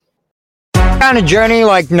On a journey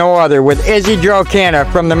like no other with Izzidro Canna,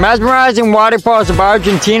 from the mesmerizing waterfalls of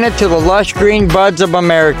Argentina to the lush green buds of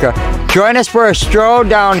America. Join us for a stroll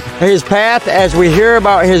down his path as we hear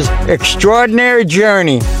about his extraordinary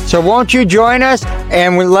journey. So won't you join us,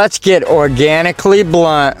 and let's get organically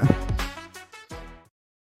blunt.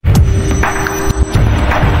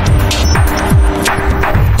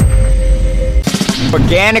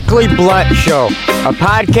 Organically Blunt Show, a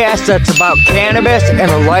podcast that's about cannabis and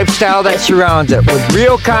the lifestyle that surrounds it, with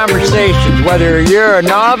real conversations, whether you're a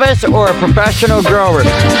novice or a professional grower.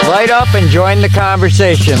 Light up and join the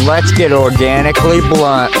conversation. Let's get organically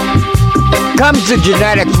blunt. Comes to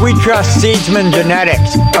genetics, we trust Seedsman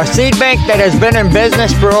Genetics, a seed bank that has been in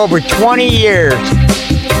business for over 20 years.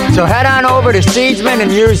 So head on over to Seedsman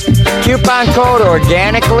and use coupon code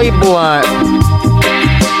Organically Blunt.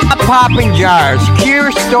 Popping jars,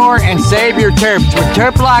 cure, store, and save your terps with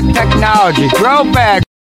TerpLock technology. Grow bag.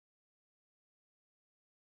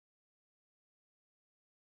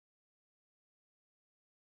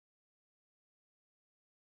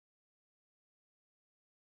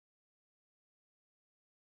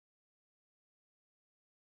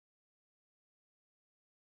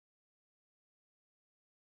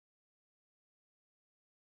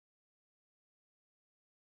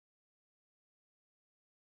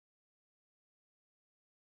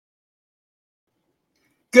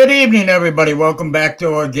 Good evening, everybody. Welcome back to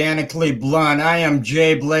Organically Blunt. I am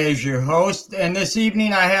Jay Blaze, your host, and this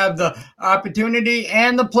evening I have the opportunity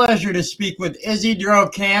and the pleasure to speak with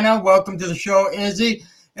Izzidro Canna. Welcome to the show, Izzy.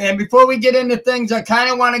 And before we get into things, I kind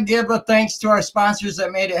of want to give a thanks to our sponsors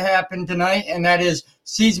that made it happen tonight, and that is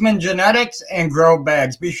Seedsman Genetics and Grow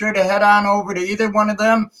Bags. Be sure to head on over to either one of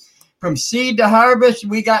them. From seed to harvest,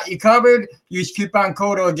 we got you covered. Use coupon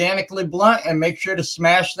code Organically Blunt and make sure to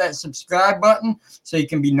smash that subscribe button so you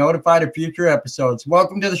can be notified of future episodes.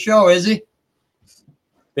 Welcome to the show, Izzy.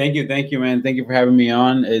 Thank you, man. Thank you for having me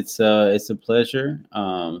on. It's a pleasure.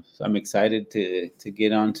 So I'm excited to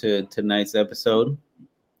get on to tonight's episode.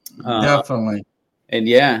 Definitely. And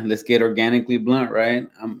yeah, let's get organically blunt, right?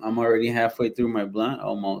 I'm already halfway through my blunt,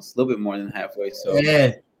 almost a little bit more than halfway. So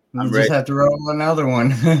yeah. You just have to roll another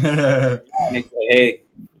one. Hey,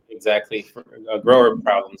 exactly. Grower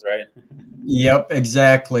problems, right? Yep,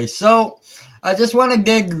 exactly. So I just want to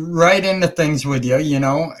dig right into things with you,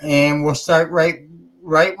 and we'll start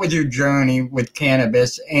right with your journey with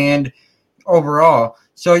cannabis and overall.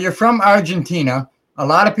 So you're from Argentina. A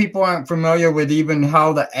lot of people aren't familiar with even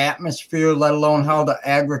how the atmosphere, let alone how the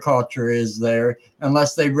agriculture is there,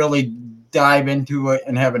 unless they really dive into it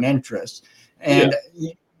and have an interest. And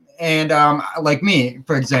And like me,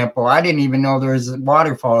 for example, I didn't even know there was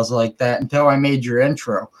waterfalls like that until I made your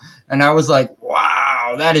intro. And I was like,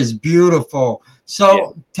 wow, that is beautiful.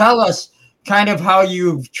 So tell us kind of how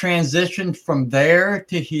you've transitioned from there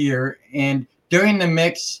to here. And during the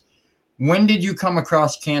mix, when did you come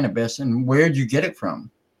across cannabis and where did you get it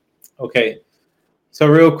from? Okay. So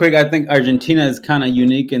real quick, I think Argentina is kind of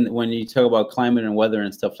unique when you talk about climate and weather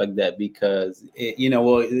and stuff like that, because it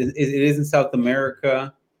is in South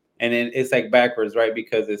America. And then it's like backwards, right?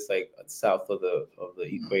 Because it's like south of the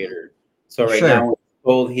equator. So right now, it's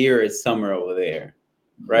cold here, it's summer over there,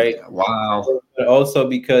 right? Wow. But also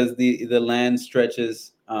because the land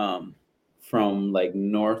stretches from like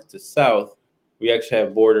north to south, we actually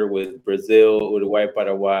have border with Brazil, Uruguay,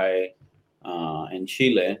 Paraguay, and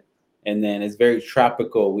Chile. And then it's very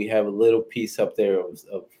tropical. We have a little piece up there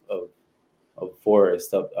of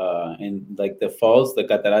forest up in like the falls, the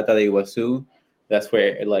Catarata de Iguazu. That's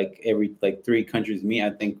where like every 3 countries meet. I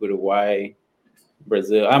think Uruguay,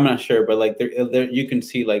 Brazil. I'm not sure, but like there you can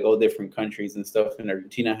see like all different countries and stuff. And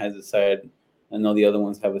Argentina has a side. I know the other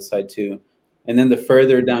ones have a side too. And then the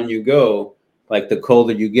further down you go, like the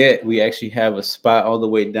colder you get, we actually have a spot all the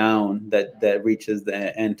way down that reaches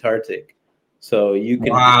the Antarctic. So you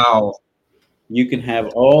can you can have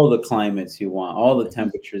all the climates you want, all the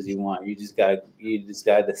temperatures you want. You just gotta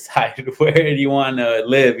decide where you want to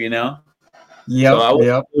live, Yep, so I was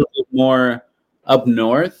a little bit more up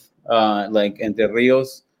north, like Entre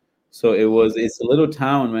Rios. So it's a little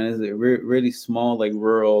town, man. It's a really small, like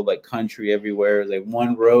rural, like country everywhere. It's like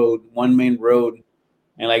one main road,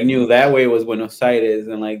 and like knew that way was Buenos Aires,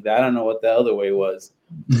 and like I don't know what the other way was.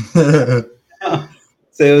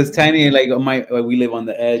 So it was tiny, like we live on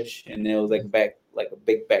the edge, and it was like a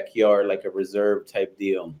big backyard, like a reserve type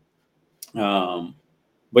deal.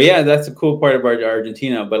 But yeah, that's a cool part of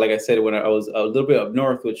Argentina. But like I said, when I was a little bit up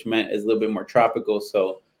north, which meant it's a little bit more tropical.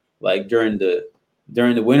 So like during the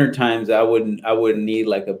winter times, I wouldn't need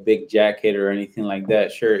like a big jacket or anything like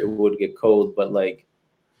that. Sure, it would get cold, but like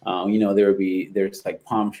there's like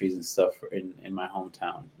palm trees and stuff in my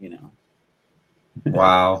hometown.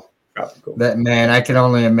 Wow. Tropical. That man, I can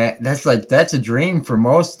only imagine. That's a dream for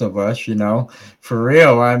most of us, for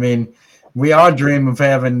real. I mean, we all dream of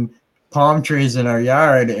having palm trees in our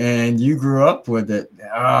yard, and you grew up with it.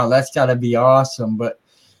 Oh, that's got to be awesome. But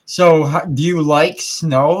so, do you like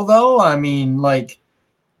snow though? I mean, like,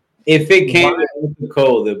 If it came why? with the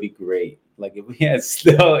cold, it'd be great. Like if we had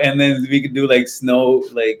snow, and then we could do like snow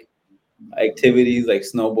like activities like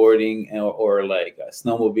snowboarding or like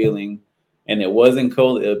snowmobiling, and it wasn't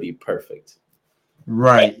cold, it would be perfect.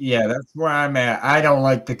 Right. Yeah, that's where I'm at. I don't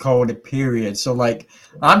like the cold, period. So, like,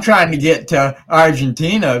 I'm trying to get to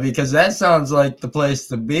Argentina because that sounds like the place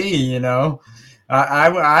to be.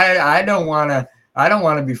 I don't want to. I don't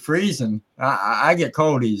want to be freezing. I get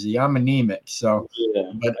cold easy. I'm anemic. So,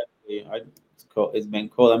 Yeah, but it's cold. It's been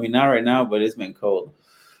cold. I mean, not right now, but it's been cold.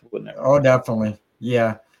 Would never. oh, definitely.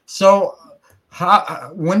 Yeah. So,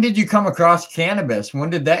 when did you come across cannabis? When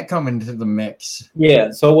did that come into the mix?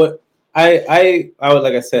 Yeah. So what I would,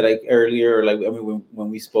 like I said, like earlier, like I mean when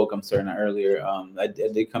we spoke, I'm sorry, not earlier. I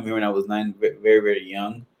did come here when I was 9, very very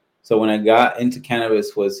young. So when I got into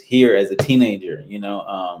cannabis was here as a teenager. I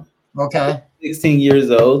was Okay. 16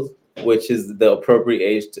 years old, which is the appropriate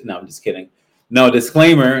age. No, I'm just kidding. No,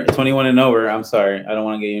 disclaimer: 21 and over. I'm sorry, I don't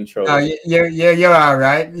want to get you in Oh, trouble. you're all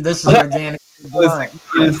right. This is organic Was blunt.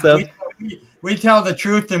 and stuff. We tell the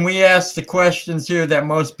truth and we ask the questions here that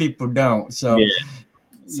most people don't. So, Yeah.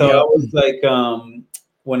 So I yep. was like,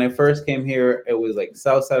 when I first came here, it was like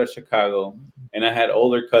south side of Chicago, and I had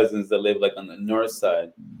older cousins that lived like on the north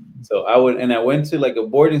side. So I went to like a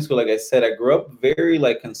boarding school. Like I said, I grew up very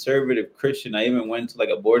like conservative Christian. I even went to like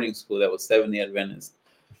a boarding school that was 70 Adventist.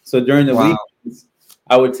 So during the Wow. weekends,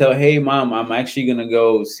 I would tell, "Hey, mom, I'm actually gonna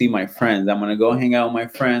go see my friends. I'm gonna go hang out with my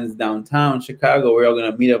friends downtown Chicago. We're all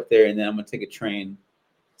gonna meet up there, and then I'm gonna take a train,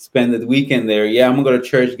 spend the weekend there. Yeah, I'm gonna go to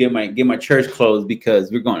church, get my church clothes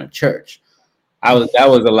because we're going to church." That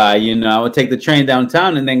was a lie. I would take the train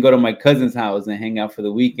downtown and then go to my cousin's house and hang out for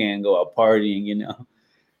the weekend, go out partying,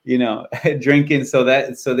 drinking. So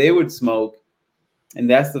they would smoke, and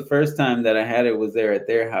that's the first time that I had it was there at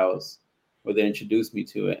their house where they introduced me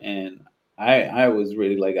to it, and I was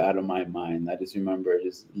really like out of my mind. I just remember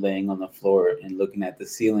just laying on the floor and looking at the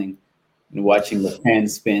ceiling and watching the pan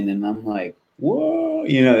spin, and I'm like, whoa,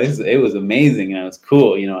 it was amazing and it was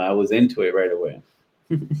cool. I was into it right away.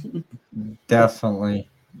 Definitely.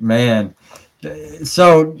 Man.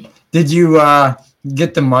 So, did you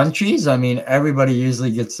get the munchies? I mean, everybody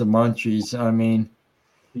usually gets the munchies. I mean,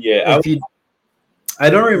 Yeah, if you I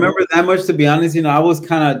don't remember that much, to be honest. I was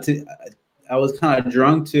kind of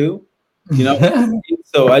drunk too, you know.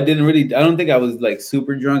 So I didn't really. I don't think I was like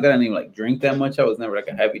super drunk. I didn't even like drink that much. I was never like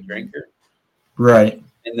a heavy drinker. right.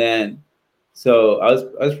 And then, so I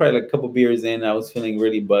was probably like a couple beers in. I was feeling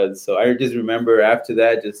really buzzed. So I just remember after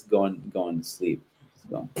that, just going to sleep.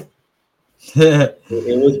 So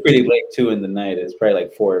it was pretty late too in the night. It's probably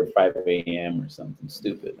like 4 or 5 a.m. or something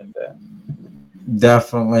stupid like that.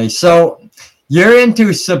 Definitely. So, you're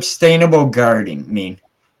into sustainable gardening,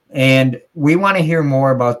 and we want to hear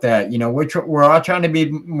more about that. We're all trying to be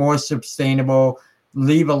more sustainable,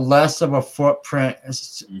 leave a less of a footprint,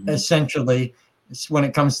 Mm-hmm. essentially, when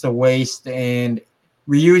it comes to waste and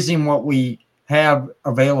reusing what we have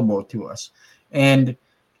available to us, and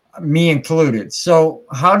me included. So,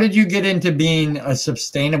 how did you get into being a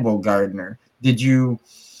sustainable gardener? Did you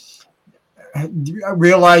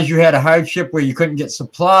realize you had a hardship where you couldn't get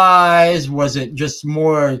supplies? Was it just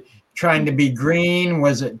more trying to be green?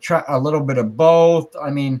 Was it a little bit of both? I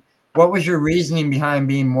mean, what was your reasoning behind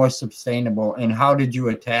being more sustainable, and how did you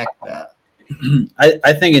attack that?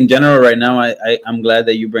 I think in general right now, I'm glad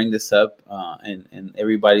that you bring this up, and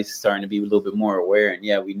everybody's starting to be a little bit more aware. And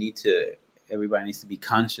yeah, everybody needs to be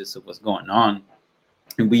conscious of what's going on,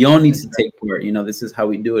 and we all need to take part. This is how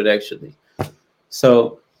we do it actually.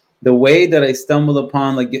 So the way that I stumbled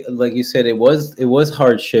upon, like you said, it was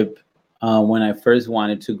hardship. When I first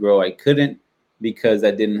wanted to grow, I couldn't because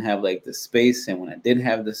I didn't have like the space, and when I did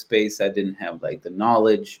have the space, I didn't have like the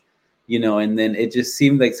knowledge, and then it just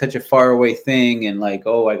seemed like such a far away thing, and like,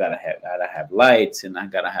 oh, I gotta have lights, and I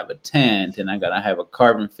gotta have a tent, and I gotta have a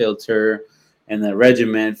carbon filter, and the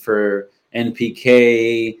regiment for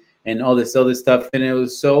NPK and all this other stuff, and it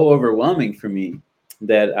was so overwhelming for me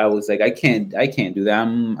that I was like, I can't do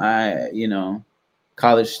that.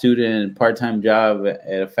 College student, part-time job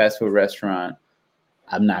at a fast food restaurant.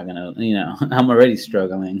 I'm not gonna, I'm already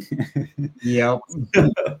struggling. Yep.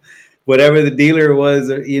 Whatever the dealer was,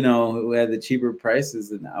 who had the cheaper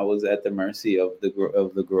prices, and I was at the mercy of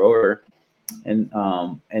the grower.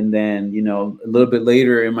 And then, you know, a little bit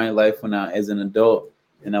later in my life, when I as an adult,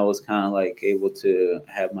 and I was kind of like able to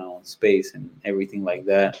have my own space and everything like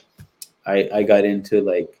that, I got into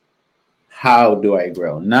like, how do I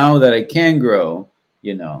grow now that I can grow,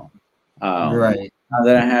 you know, Right. now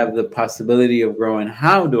that I have the possibility of growing,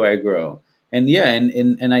 how do I grow? And yeah,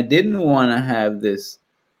 and I didn't want to have this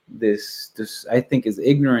I think is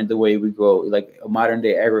ignorant the way we grow, like a modern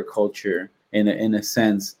day agriculture in a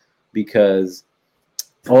sense, because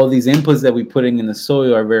all these inputs that we're putting in the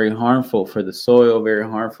soil are very harmful for the soil, very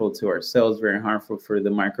harmful to our cells, very harmful for the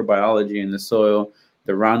microbiology in the soil.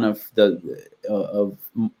 The run of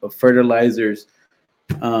fertilizers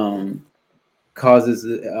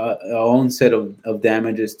causes our own set of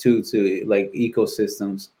damages too, to like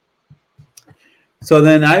ecosystems. So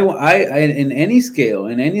then I in any scale,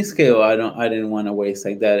 I didn't want to waste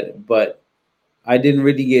like that, but I didn't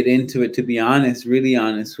really get into it, to be honest, really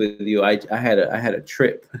honest with you. I had a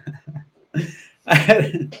trip. I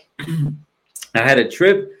had I had a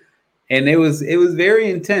trip, and it was very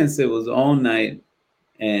intense. It was all night,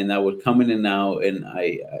 and I would come in and out, and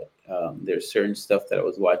there's certain stuff that I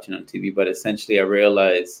was watching on TV, but essentially I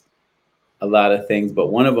realized a lot of things.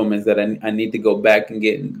 But one of them is that I need to go back and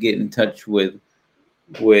get in touch with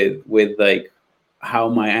like how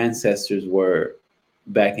my ancestors were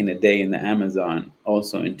back in the day in the Amazon,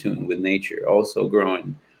 also in tune with nature, also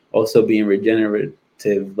growing, also being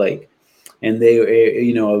regenerative, like, and they were,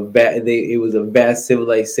 you know, it was a vast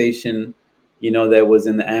civilization, you know, that was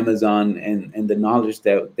in the Amazon, and the knowledge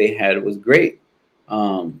that they had was great.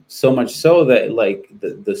 So much so that like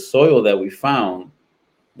the soil that we found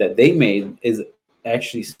that they made is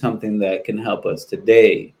actually something that can help us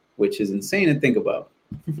today, which is insane to think about.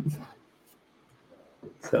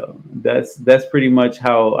 So that's pretty much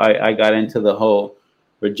how I got into the whole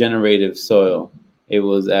regenerative soil. It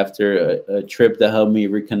was after a trip that helped me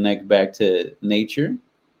reconnect back to nature,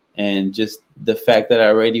 and just the fact that I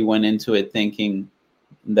already went into it thinking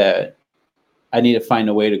that I need to find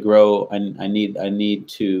a way to grow, and I need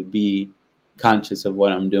to be conscious of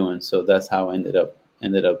what I'm doing. So that's how I ended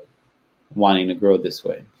up wanting to grow this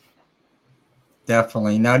way.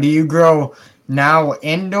 Definitely. Now, do you grow now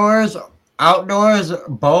indoors, outdoors,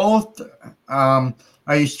 both? Are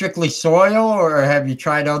you strictly soil, or have you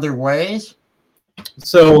tried other ways?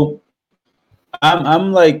 So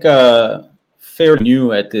I'm like fairly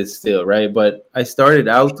new at this still, right? But I started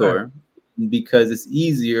Sure. outdoor because it's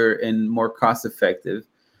easier and more cost effective.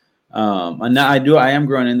 And now I am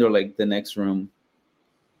growing indoor, like the next room.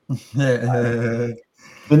 Hey,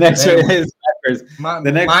 The next room w- is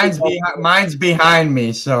the next room. mine's behind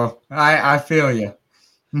me, so I feel you.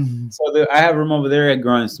 So I have a room over there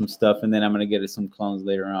growing some stuff, and then I'm gonna get some clones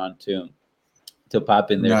later on too to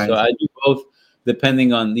pop in there. So Nice. I do both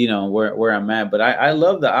depending on, you know, where I'm at. But I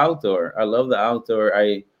love the outdoor. I love the outdoor.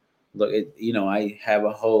 I look at, you know, I have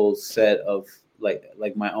a whole set of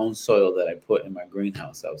like my own soil that I put in my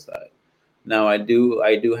greenhouse outside. Now I do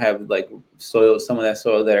have like soil, some of that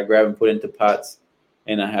soil that I grab and put into pots,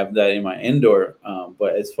 and I have that in my indoor.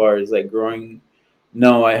 But as far as like growing,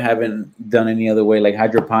 no, I haven't done any other way like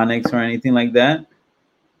hydroponics or anything like that.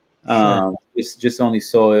 Sure. It's just only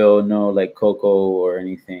soil, no like cocoa or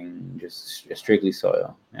anything, just strictly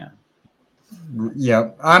soil. Yeah.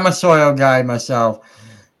 Yep. I'm a soil guy myself.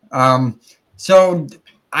 Um, so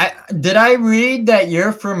I read that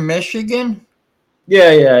you're from Michigan?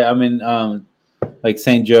 Yeah, yeah. I mean, like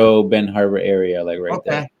St. Joe, Ben Harbor area, like right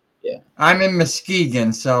there. Okay. Yeah. I'm in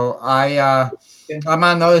Muskegon, so Okay. I'm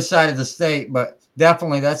on the other side of the state, but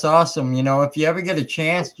definitely that's awesome. You know, if you ever get a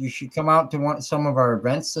chance, you should come out to some of our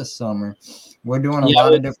events this summer. We're doing a Yeah,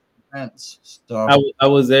 lot of different events. So I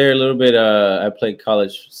was there a little bit. I played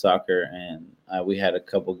college soccer, and we had a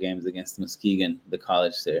couple games against Muskegon, the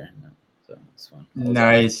college there. So it's fun. That was awesome.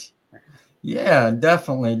 nice. Yeah,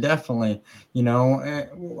 definitely, definitely. You know,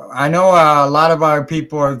 I know a lot of our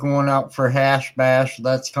people are going out for Hash Bash.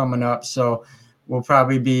 That's coming up, so we'll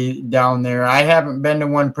probably be down there. I haven't been to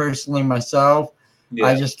one personally myself.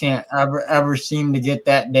 I Yeah. just can't ever seem to get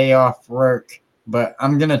that day off work. But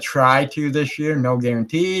I'm gonna try to this year. No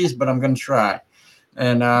guarantees, but I'm gonna try,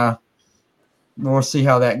 and we'll see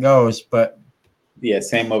how that goes. But Yeah.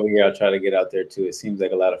 Same over here. I'll try to get out there too. It seems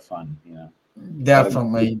like a lot of fun. You know. A lot of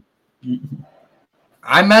definitely,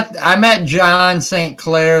 I met John St.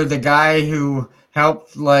 Clair, the guy who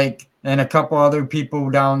helped like, and a couple other people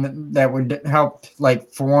down that would helped like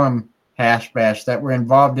form Hash Bash that were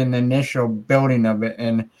involved in the initial building of it,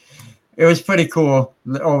 and it was pretty cool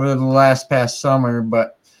over the last past summer.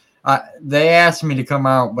 But They asked me to come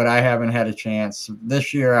out, but I haven't had a chance.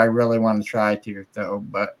 This year, I really want to try to, though.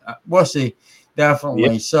 But we'll see. Yeah.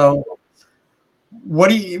 Definitely. So, what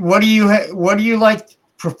do you like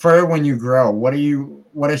prefer when you grow? What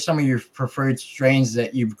are some of your preferred strains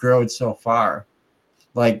that you've grown so far?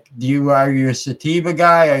 Like, are you a sativa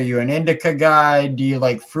guy? Are you an indica guy? Do you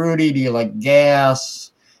like fruity? Do you like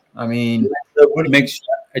gas? I mean, what? Mixture,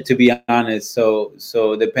 to be honest.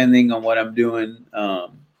 So depending on what I'm doing,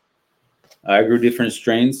 I grew different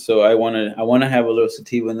strains. So I wanna have a little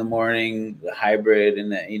sativa in the morning, the hybrid,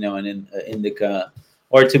 and and then indica.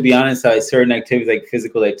 Or to be honest, certain activities like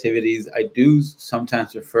physical activities, I do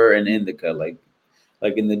sometimes prefer an indica, like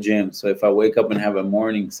in the gym. So if I wake up and have a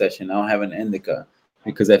morning session, I'll have an indica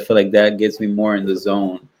because I feel like that gets me more in the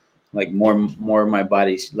zone, like more my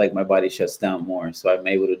body, like my body shuts down more, so I'm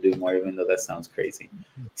able to do more. Even though that sounds crazy,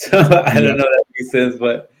 so I Yeah. don't know if that makes sense,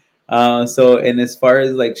 but so and as far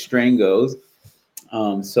as like strain goes,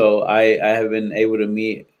 so I have been able to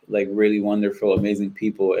meet like really wonderful, amazing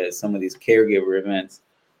people at some of these caregiver events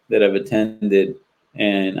that I've attended,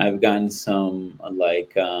 and I've gotten some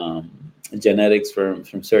like genetics from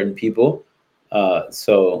certain people.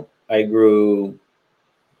 So I grew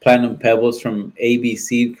Platinum Pebbles from AB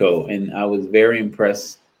Seed Co. And I was very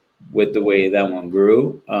impressed with the way that one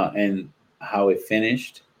grew and how it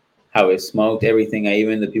finished, how it smoked, everything.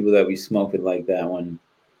 Even the people that we smoked with like that one.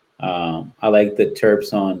 I like the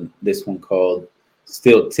terps on this one called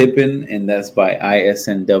Still Tippin', and that's by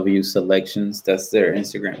ISNW Selections. That's their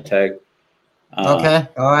Instagram tag. Uh, Okay,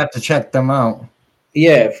 I'll have to check them out.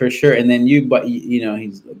 yeah, for sure. And then but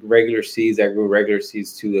he's like regular seeds. I grew regular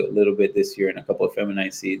seeds too a little bit this year, and a couple of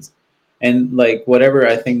feminine seeds. And like whatever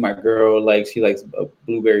I think my girl likes, she likes a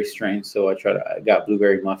blueberry strain. So I got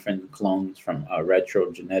blueberry muffin clones from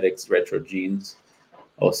Retro Genetics, Retro Genes.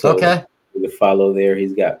 Also, Okay. the follow there.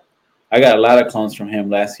 I got a lot of clones from him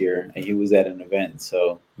last year, and he was at an event.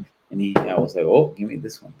 So, I was like, oh, give me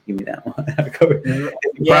this one, give me that one.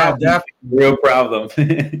 Yeah, Problem, real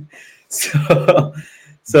problem. so,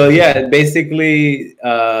 so yeah, basically,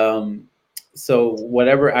 so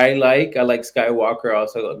whatever I like Skywalker. I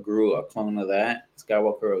also grew a clone of that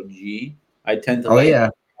Skywalker OG. I tend to Oh like yeah.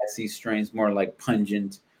 gassy strains, more like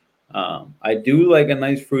pungent. I do like a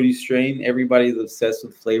nice fruity strain. Everybody's obsessed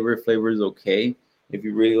with flavor. Flavor is okay. If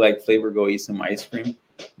you really like flavor, go eat some ice cream.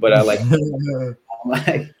 But I like,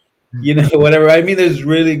 like, whatever. I mean, there's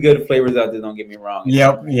really good flavors out there. Don't get me wrong. It's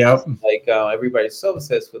Yep. Yep. like everybody's so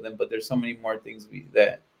obsessed with them, but there's so many more things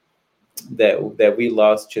that we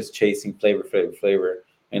lost just chasing flavor.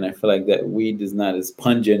 And I feel like that weed is not as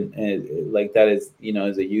pungent and like that as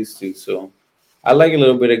it used to. So I like a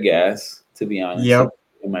little bit of gas, to be honest, Yep.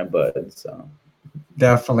 in my bud. So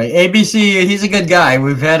Definitely. ABC. He's a good guy.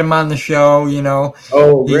 We've had him on the show.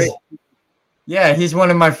 oh, great. He's he's one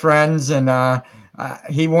of my friends, and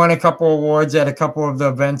he won a couple awards at a couple of the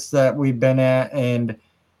events that we've been at, and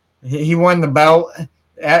he won the belt.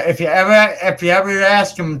 If you ever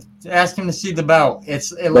ask him to see the belt. It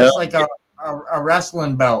Well, looks like a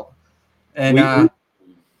wrestling belt. And we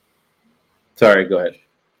sorry, go ahead.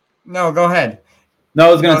 no, go ahead. No,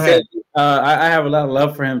 I was Go gonna say ahead. I have a lot of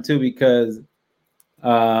love for him too because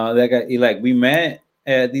that guy we met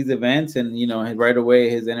at these events and right away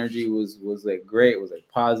his energy was like great, was like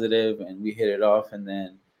positive, and we hit it off, and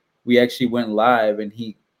then we actually went live and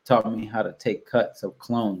he taught me how to take cuts of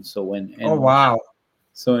clones. So Oh wow.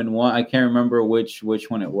 so in one, I can't remember which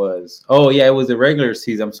one it was. Oh yeah, it was the regular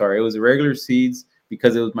seeds. I'm sorry, it was the regular seeds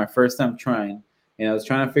because it was my first time trying, and I was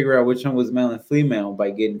trying to figure out which one was male and female by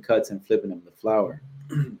getting cuts and flipping them to flower.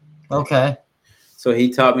 Okay. So he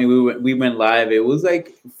taught me. We went live. It was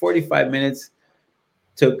like 45 minutes.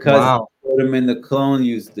 Took cuts, Wow. put them in the clone,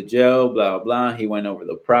 used the gel, blah blah. He went over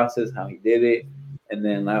the process, how he did it, and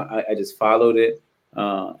then I just followed it,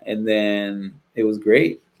 and then it was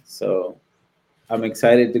great. So I'm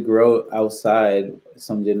excited to grow outside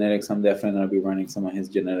some genetics. I'm definitely gonna be running some of his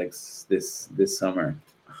genetics this summer,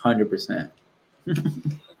 100%.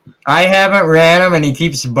 I haven't ran him, and he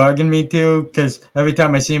keeps bugging me too. Because every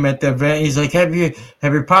time I see him at the event, he's like, "Have you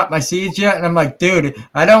popped my seeds yet?" And I'm like, "Dude,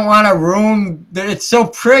 I don't want to ruin. It's so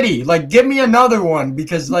pretty. Like, give me another one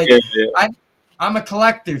because like Yeah, yeah. I'm a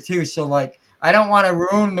collector too. So like, I don't want to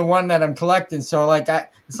ruin the one that I'm collecting. So like,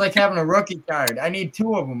 it's like having a rookie card. I need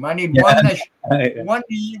two of them. I need one that one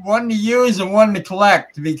to use and one to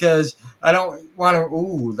collect because I don't want to.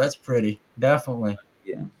 Ooh, that's pretty. Definitely.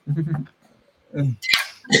 Yeah.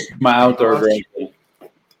 My outdoor Awesome. grow.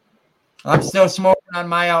 I'm still smoking on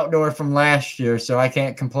my outdoor from last year, so I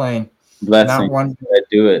can't complain. Blessing. Not one. I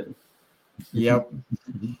do it. Yep.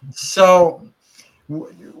 So,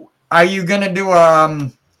 Are you gonna do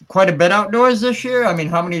quite a bit outdoors this year? I mean,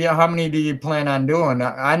 how many do you plan on doing?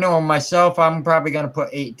 I know myself, I'm probably gonna put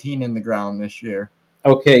 18 in the ground this year.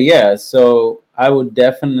 Okay, yeah. So I would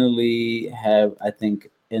definitely have, I think,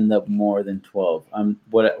 end up more than 12.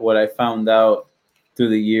 What I found out through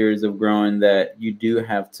the years of growing that you do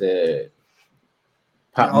have to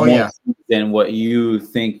pop Oh more yeah, than what you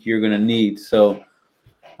think you're gonna need. So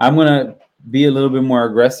I'm gonna be a little bit more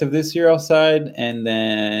aggressive this year outside, and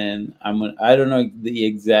then I don't know the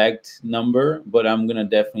exact number, but I'm gonna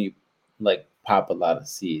definitely like pop a lot of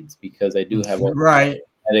seeds because I do have all right.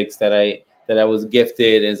 genetics that I was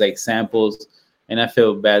gifted as like samples, and I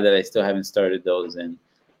feel bad that I still haven't started those. And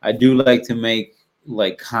I do like to make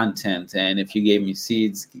like content, and if you gave me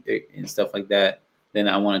seeds and stuff like that, then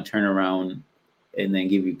I want to turn around and then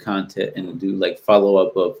give you content and do like follow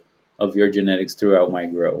up of your genetics throughout my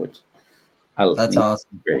grow, which I That's think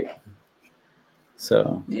awesome. great.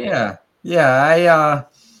 So Yeah, yeah.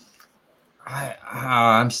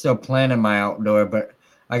 I'm still planning my outdoor, but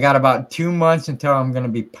I got about 2 months until I'm gonna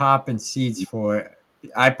be popping seeds for it.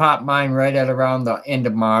 I pop mine right at around the end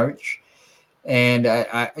of March, and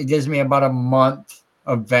it gives me about a month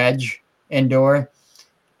of veg indoor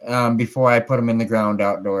before I put them in the ground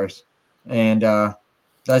outdoors, and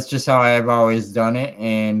that's just how I've always done it.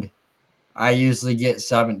 And I usually get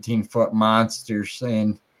 17-foot monsters,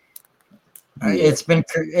 and yeah, it's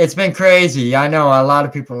been crazy. I know a lot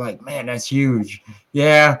of people are like, man, that's huge.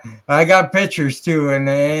 Yeah, I got pictures too, and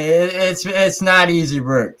it's not easy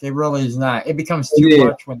work. It really is not. It becomes too it is.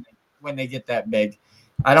 much when they get that big.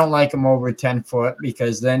 I don't like them over 10 foot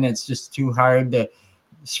because then it's just too hard to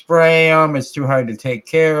spray them. It's too hard to take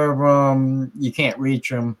care of them. You can't reach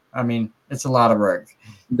them. I mean, it's a lot of work,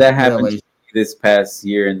 That happened to really. me this past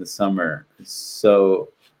year in the summer. So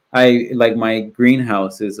I like my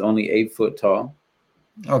greenhouse is only 8 foot tall.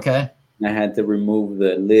 Okay. And I had to remove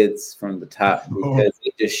the lids from the top because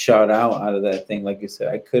it just shot out of that thing. Like you said,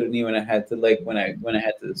 I couldn't even. I had to like when I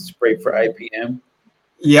had to spray for IPM.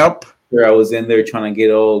 Yep. Where I was in there trying to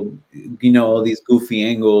get all these goofy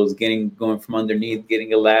angles, going from underneath,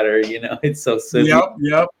 getting a ladder. It's so silly. Yep.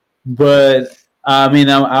 Yep. But I mean,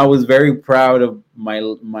 I was very proud of my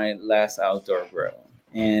last outdoor grow.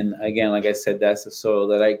 And again, like I said, that's the soil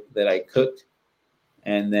that I cooked.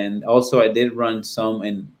 And then also I did run some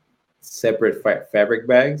in separate fabric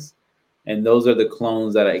bags, and those are the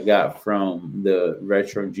clones that I got from the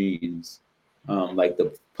retro genes, like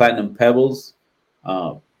the platinum pebbles,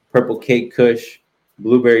 uh, purple cake kush,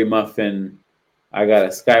 blueberry muffin. I got a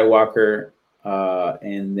Skywalker,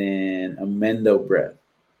 and then a Mendo breath.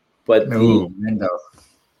 But the Ooh, Mendo.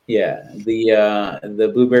 yeah,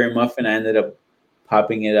 the blueberry muffin, I ended up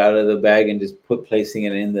popping it out of the bag and just placing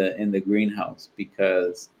it in the greenhouse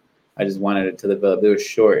because I just wanted it to develop. It was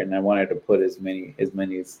short, and I wanted to put as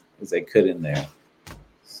I could in there.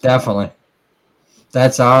 So, Definitely.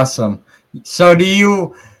 That's awesome. So do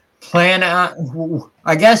you plan on,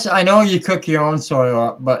 I guess I know you cook your own soil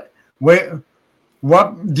up, but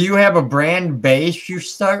what do you have a brand base you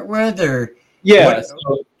start with, or yeah, what?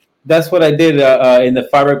 so that's what I did in the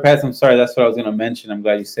fabric pads. I'm sorry, that's what I was going to mention. I'm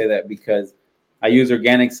glad you say that because I use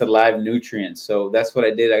organics alive nutrients. So that's what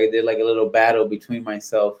I did. I did like a little battle between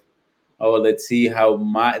myself. Oh, let's see how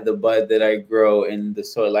the bud that I grow in the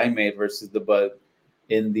soil I made versus the bud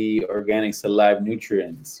in the organics alive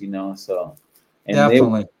nutrients. So, and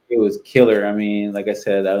Definitely. it was killer. I mean, like I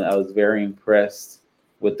said, I was very impressed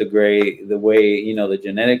with the way the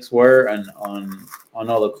genetics were on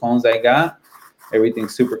all the clones I got.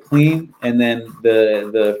 Everything's super clean, and then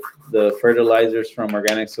the fertilizers from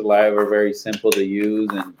Organics Alive are very simple to use,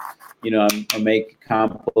 and I make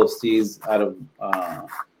compost teas out of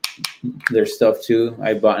their stuff too.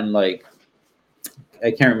 I bought in like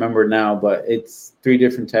I can't remember now, but it's 3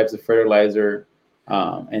 different types of fertilizer,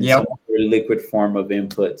 and some Yep. other liquid form of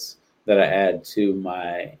inputs that I add to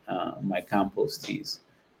my compost teas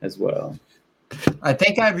as well. I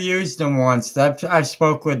think I've used them once. I've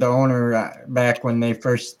spoke with the owner back when they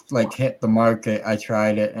first like hit the market. I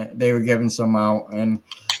tried it. They were giving some out, and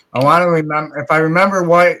I want to remember if I remember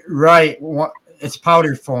it's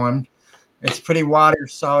powder formed. It's pretty water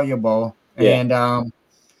soluble, Yeah, and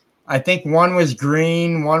I think one was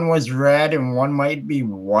green, one was red, and one might be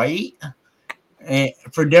white. And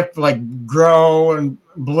for like grow and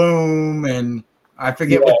bloom, and I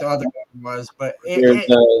forget yeah. what the other one was, but There's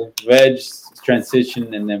the veg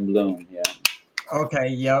transition and then bloom. Yeah. okay,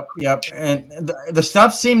 yep. And the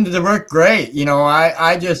stuff seemed to work great.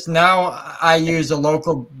 I just now I use a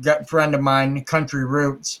local friend of mine, Country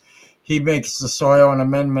Roots. He makes the soil and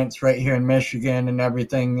amendments right here in Michigan and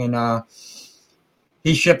everything, and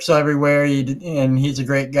he ships everywhere. And he's a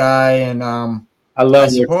great guy, and I I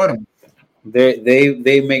love their. support him.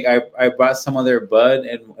 They make. I bought some of their bud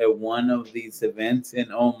at one of these events, and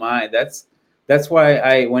oh my, that's why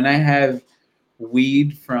I when I have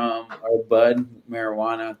weed from or bud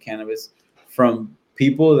marijuana cannabis from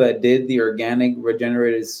people that did the organic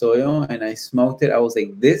regenerated soil, and I smoked it, I was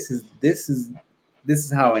like, this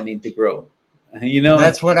is how I need to grow. You know,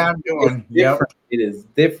 That's what I'm it's doing. Yep. different. It is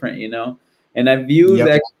different, and I've used Yep.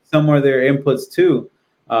 actually some of their inputs too.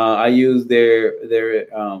 I use their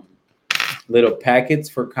little packets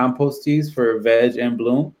for compost teas for veg and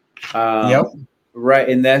bloom. Yep. Right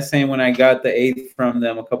in that same when I got the eighth from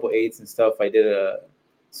them, a couple eighths and stuff, I did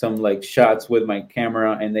some like shots with my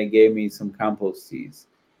camera, and they gave me some compost teas,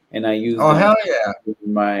 and I used Oh, them hell yeah.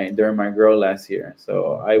 during my grow last year.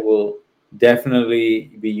 So I will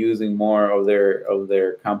definitely be using more of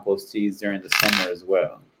their compost teas during the summer as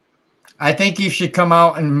well. I think you should come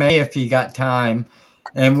out in May if you got time.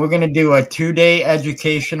 And we're going to do a 2-day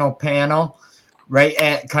educational panel right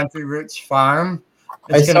at Country Roots Farm.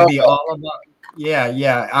 I It's going to saw be all about, yeah,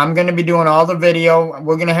 yeah. I'm going to be doing all the video.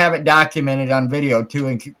 We're going to have it documented on video too,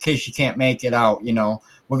 in case you can't make it out. We're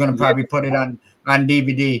going to yeah. probably put it on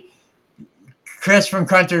DVD. Chris from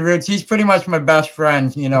Country Roots, he's pretty much my best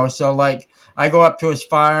friend, So, like, I go up to his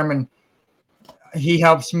farm and he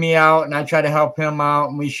helps me out, and I try to help him out,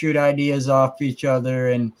 and we shoot ideas off each other,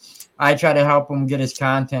 and I try to help him get his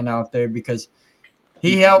content out there because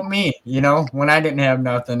he helped me, when I didn't have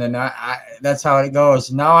nothing, and I that's how it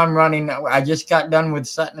goes. Now I'm running. I just got done with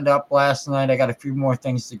setting it up last night. I got a few more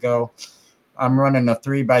things to go. I'm running a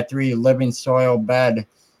 3x3 living soil bed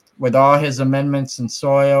with all his amendments and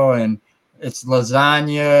soil, and it's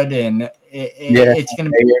lasagnaed, and Yeah, it's gonna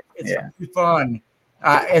yeah. be fun.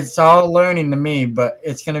 It's all learning to me, but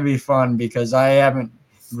it's gonna be fun because I haven't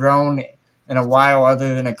grown in a while,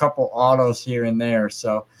 other than a couple autos here and there.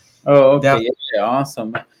 So, Oh, okay. def- Yeah,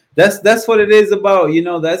 awesome. That's what it is about.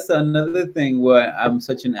 That's another thing what I'm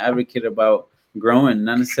such an advocate about growing,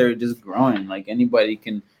 not necessarily just growing. Like anybody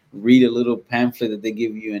can read a little pamphlet that they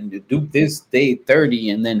give you and do this day 30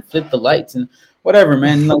 and then flip the lights and whatever,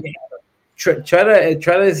 man. Like, try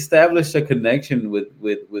to establish a connection with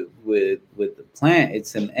the plant.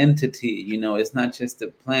 It's an entity, it's not just a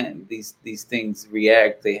plant. These things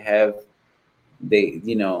react. They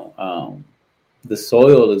the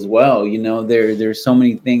soil as well. There's so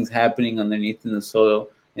many things happening underneath in the soil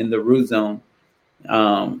in the root zone.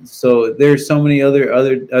 So there's so many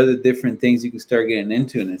other different things you can start getting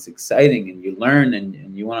into, and it's exciting, and you learn,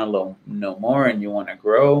 and you want to know more, and you want to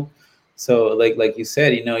grow. So like you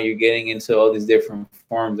said, you're getting into all these different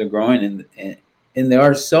forms of growing, and there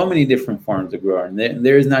are so many different forms of growing.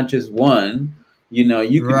 There is not just one. You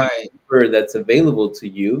can right, use that's available to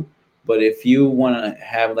you, but if you want to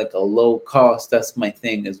have like a low cost, that's my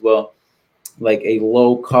thing as well. Like a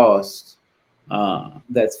low cost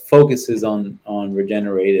that focuses on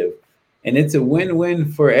regenerative, and it's a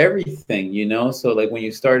win-win for everything. So like when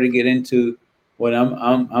you start to get into what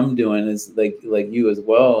I'm doing is like you as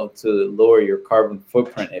well, to lower your carbon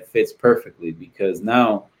footprint. It fits perfectly because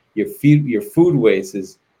now your food waste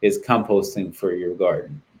is composting for your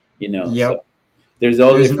garden. yep. So there's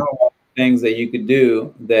all There's different no things that you could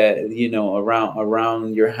do that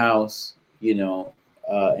around your house,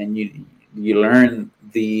 and you learn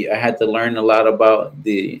I had to learn a lot about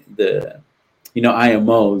the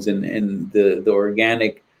IMOs and the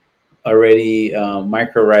organic already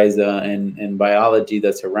mycorrhiza and biology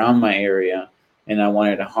that's around my area, and I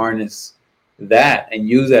wanted to harness that and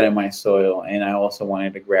use that in my soil, and I also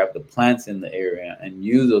wanted to grab the plants in the area and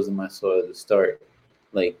use those in my soil to start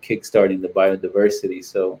like kickstarting the biodiversity.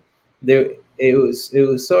 So it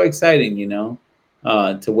was so exciting,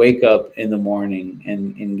 to wake up in the morning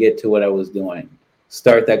and get to what I was doing,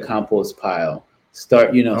 start that compost pile, oh,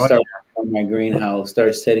 start on my greenhouse,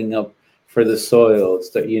 start setting up for the soil,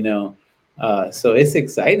 so it's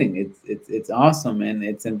exciting. It's awesome, and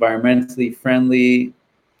it's environmentally friendly.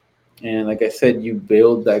 And like I said, you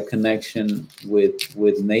build that connection with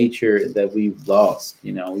nature that we've lost.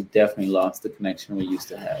 We definitely lost the connection we used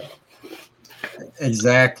to have.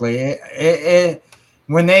 exactly.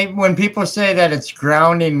 When people say that it's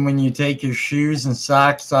grounding when you take your shoes and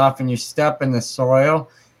socks off and you step in the soil,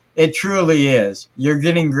 it truly is. You're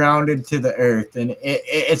getting grounded to the earth, and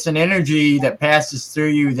it's an energy that passes through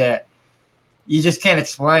you that you just can't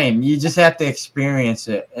explain. You just have to experience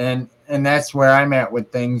it, and that's where I'm at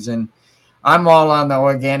with things. And I'm all on the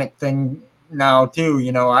organic thing now too.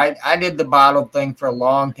 I did the bottled thing for a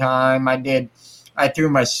long time. I threw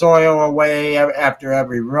my soil away after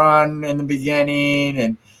every run in the beginning,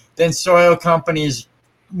 and then soil companies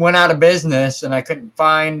went out of business and I couldn't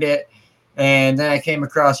find it. And then I came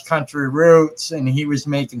across Country Roots and he was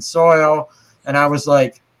making soil. And I was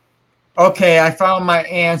like, okay, I found my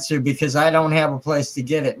answer because I don't have a place to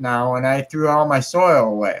get it now. And I threw all my soil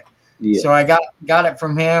away. Yeah. So I got it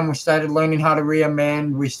from him. We started learning how to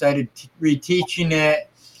re-amend. We started reteaching it.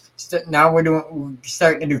 Now we're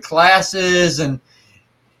starting to do classes and,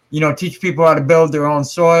 teach people how to build their own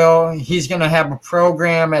soil. He's going to have a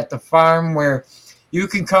program at the farm where you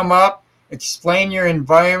can come up, explain your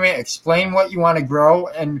environment, explain what you want to grow,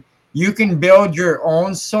 and you can build your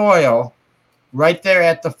own soil right there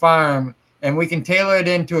at the farm, and we can tailor it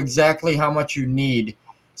into exactly how much you need.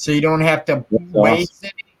 So you don't have to waste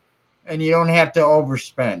it and you don't have to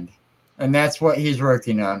overspend. And that's what he's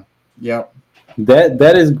working on. Yep.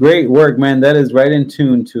 That is great work, man. That is right in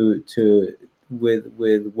tune to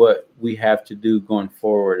with what we have to do going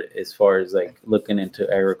forward as far as like looking into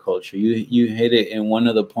agriculture. You hit it in one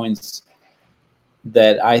of the points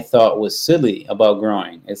that I thought was silly about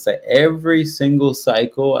growing. It's like every single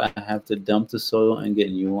cycle I have to dump the soil and get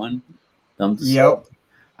a new one. Dump the soil.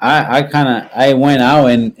 I went out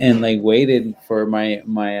and like waited for my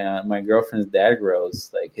girlfriend's dad grows.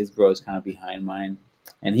 Like his grows kind of behind mine.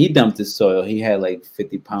 And he dumped his soil. He had like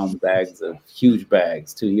 50-pound bags of huge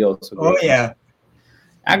bags too. He also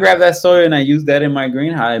I grabbed that soil and I used that in my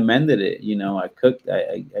greenhouse. I amended it. I cooked.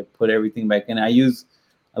 I put everything back in. I use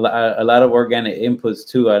a lot of organic inputs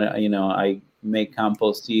too. I make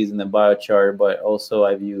compost teas in the biochar, but also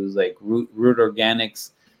I've used like root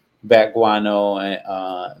organics, bat guano,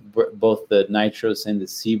 both the nitrous and the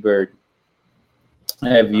seabird.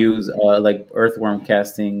 I've used like earthworm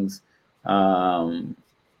castings.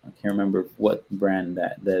 I can't remember what brand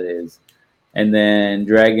that is. And then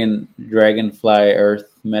dragonfly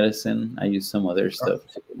earth medicine. I use some other stuff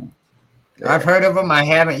too. I've heard of them. I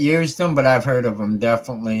haven't used them, but I've heard of them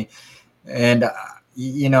definitely. And,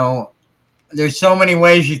 there's so many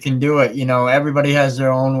ways you can do it. Everybody has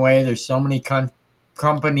their own way. There's so many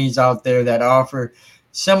companies out there that offer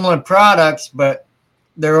similar products, but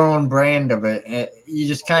their own brand of it. You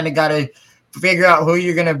just kind of got to figure out who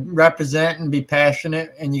you're going to represent and be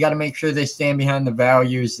passionate, and you got to make sure they stand behind the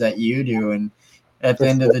values that you do. And at the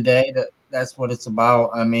end of the day, that's what it's about.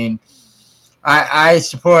 I mean, I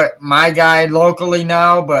support my guy locally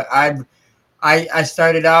now, but I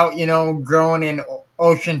started out, growing in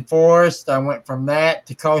Ocean Forest. I went from that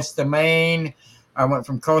to Coast to Maine. I went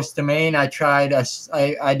from Coast to Maine. I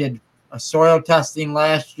did a soil testing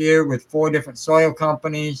last year with 4 different soil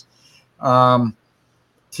companies,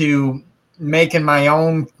 to making my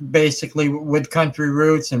own basically with Country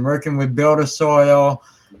Roots and working with Builder Soil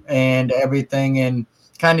and everything and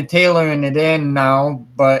kind of tailoring it in now.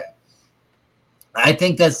 But I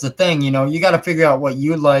think that's the thing, you got to figure out what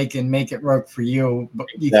you like and make it work for you. But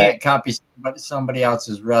you can't copy somebody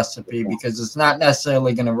else's recipe because it's not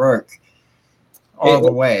necessarily going to work all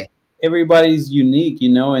the way. Everybody's unique,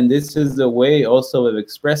 and this is a way also of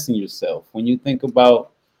expressing yourself. When you think about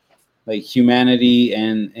like humanity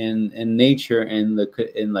and nature and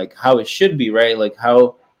like how it should be, right? Like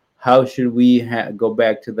how should we go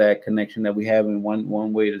back to that connection that we have? And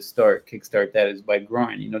one way to kickstart that is by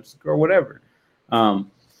growing. Just grow whatever.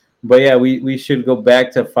 But yeah, we should go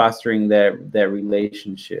back to fostering that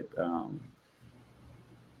relationship.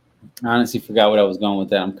 I honestly forgot what I was going with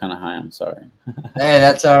that. I'm kind of high. I'm sorry. Hey,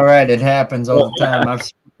 that's all right. It happens all the time.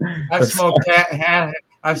 I've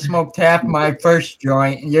smoked half my first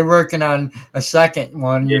joint. You're working on a second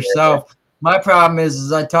one yourself. Yeah. My problem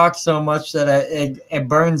is I talk so much that it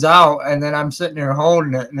burns out, and then I'm sitting there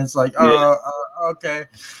holding it, and it's like, okay.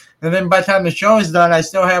 And then by the time the show is done, I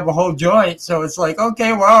still have a whole joint. So it's like,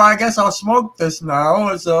 okay, well, I guess I'll smoke this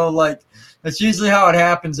now. So like, that's usually how it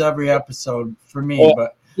happens every episode for me. Well,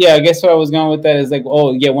 but yeah, I guess where I was going with that is like,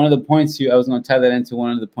 one of the points I was going to tie that into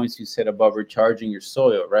one of the points you said about recharging your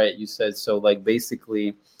soil, right? You said, so like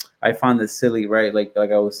basically I found this silly, right? Like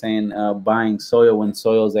I was saying, buying soil when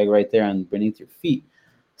soil is like right there beneath your feet.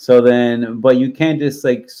 So then, but you can't just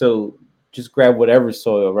just grab whatever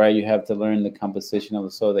soil, right? You have to learn the composition of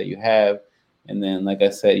the soil that you have. And then, like I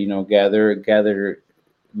said, gather,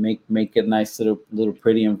 make a nice little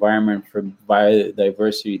pretty environment for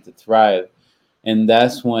biodiversity to thrive. And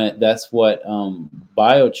that's what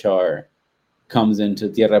biochar comes into,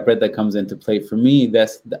 Terra Preta comes into play for me.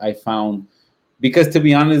 I found, because to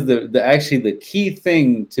be honest, the key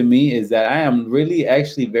thing to me is that I am really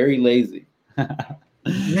actually very lazy.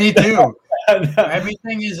 Me too.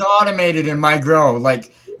 Everything is automated in my grow.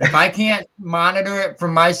 Like if I can't monitor it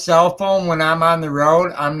from my cell phone when I'm on the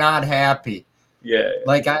road, I'm not happy. Yeah.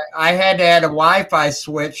 Like I had to add a Wi-Fi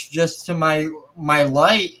switch just to my my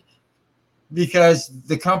light because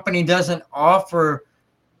the company doesn't offer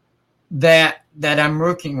that I'm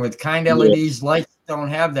working with. Kind LEDs lights don't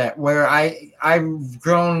have that. Where I've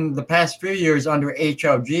grown the past few years under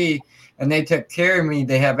HLG, and they took care of me.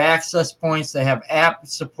 They have access points. They have app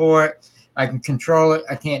support. I can control it.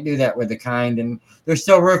 I can't do that with the kind, and they're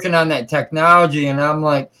still working on that technology. And I'm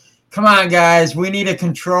like, come on, guys, we need a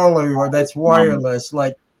controller that's wireless,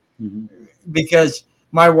 like because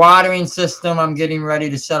my watering system, I'm getting ready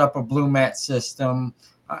to set up a blue mat system.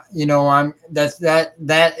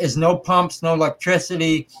 That is no pumps, no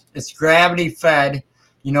electricity. It's gravity fed.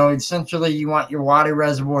 Essentially, you want your water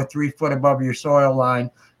reservoir 3 foot above your soil line,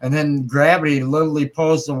 and then gravity literally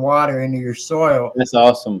pulls the water into your soil. That's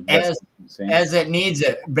awesome. As it needs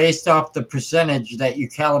it, based off the percentage that you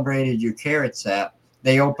calibrated your carrots at.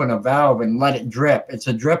 They open a valve and let it drip. It's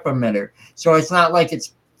a drip emitter, so it's not like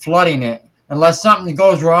it's flooding it. Unless something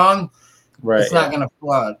goes wrong, it's not going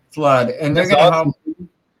to flood, and they're going to help.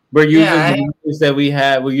 We're using the knowledge that we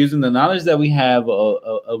have. We're using the knowledge that we have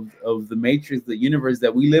of the matrix, the universe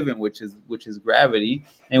that we live in, which is gravity,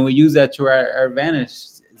 and we use that to our advantage.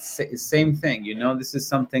 Same thing, This is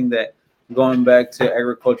something that, going back to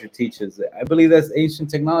agriculture, teaches. I believe that's ancient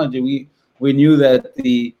technology. We knew that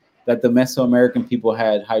the Mesoamerican people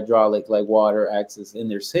had hydraulic, like water access in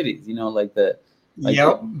their cities. And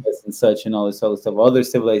such, and all this other stuff. Other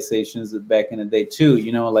civilizations back in the day too,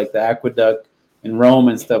 like the aqueduct in Rome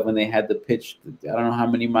and stuff, when they had to pitch, I don't know how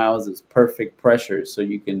many miles, it's perfect pressure, so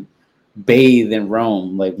you can bathe in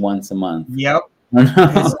Rome like once a month. Yep.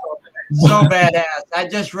 So badass. I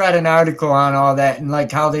just read an article on all that and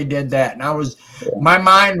like how they did that, and my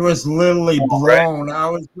mind was literally blown. I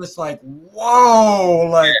was just like, whoa,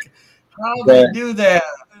 like how they do that?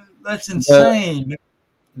 That's insane.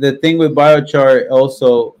 The thing with biochar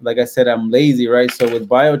also, like I said, I'm lazy, right? So with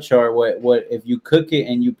biochar, what if you cook it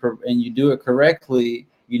and you do it correctly,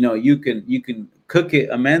 you can cook it,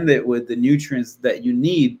 amend it with the nutrients that you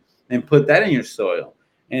need, and put that in your soil.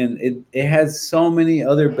 And it has so many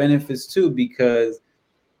other benefits too, because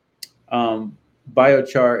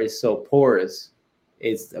biochar is so porous.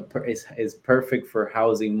 It's perfect for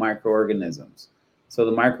housing microorganisms. So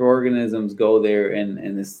the microorganisms go there, and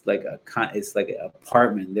it's like an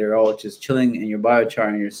apartment. They're all just chilling in your biochar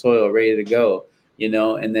in your soil, ready to go.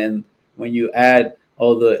 And then when you add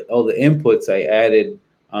all the inputs, I added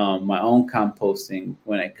my own composting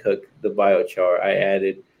when I cook the biochar. I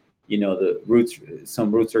added,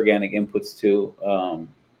 some roots organic inputs too,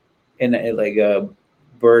 and like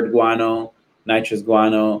bird guano, nitrous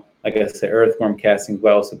guano. Like I said, earthworm castings.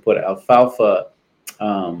 But I also put alfalfa,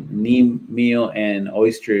 neem meal, and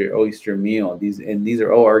oyster meal. These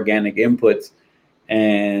are all organic inputs,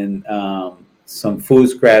 and some food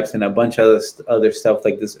scraps and a bunch of other stuff,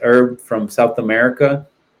 like this herb from South America.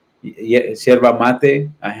 Yerba mate.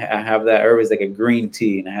 I have that herb. It's like a green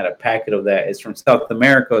tea, and I had a packet of that. It's from South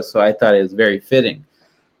America, so I thought it was very fitting.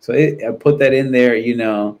 So I put that in there,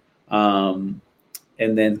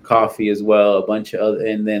 and then coffee as well, a bunch of other,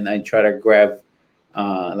 and then I try to grab,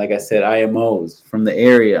 like I said, IMOs from the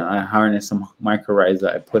area. I harness some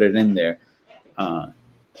mycorrhiza. I put it in there,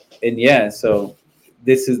 so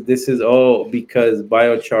this is all because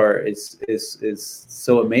biochar is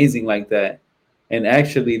so amazing like that. And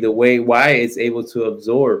actually, the why it's able to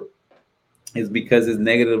absorb is because it's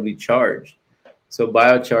negatively charged. So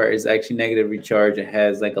biochar is actually negatively charged. It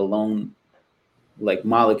has like a lone, like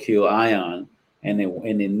molecule ion, and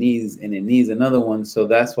it needs another one. So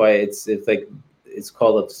that's why it's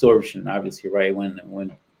called absorption, obviously, right? When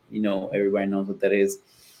everybody knows what that is.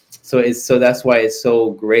 So that's why it's so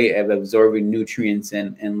great at absorbing nutrients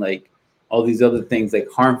and like all these other things,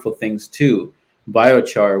 like harmful things too.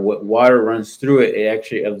 Biochar, what water runs through it, it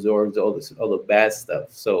actually absorbs all the bad stuff.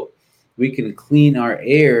 So we can clean our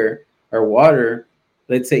air, our water.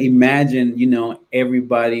 Let's say, imagine,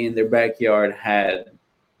 everybody in their backyard had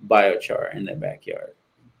biochar in their backyard.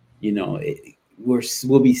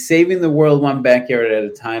 We'll be saving the world one backyard at a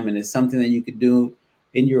time, and it's something that you could do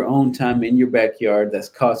in your own time in your backyard. That's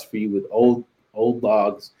cost free with old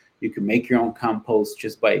logs. You can make your own compost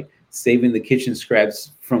just by saving the kitchen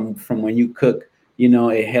scraps from when you cook.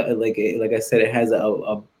 Like I said, it has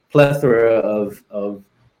a plethora of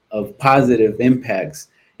positive impacts.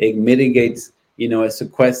 It mitigates, it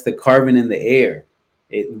sequestrates the carbon in the air.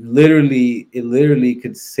 It literally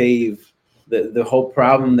could save the whole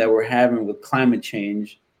problem that we're having with climate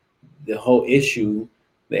change, the whole issue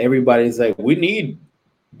that everybody's like, we need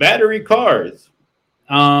battery cars.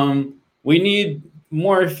 We need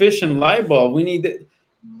more efficient light bulb. We need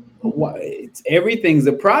everything's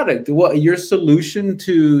a product. What your solution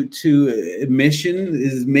to emission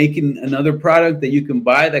is making another product that you can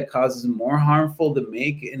buy that causes more harmful to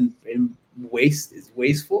make and waste is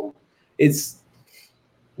wasteful. It's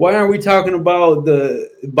why aren't we talking about the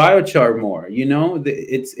biochar more?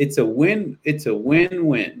 It's a win. It's a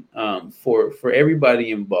win-win for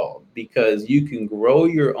everybody involved, because you can grow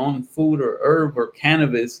your own food or herb or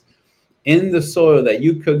cannabis in the soil that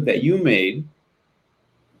you cooked, that you made.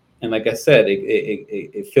 And like I said,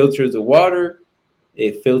 it filters the water,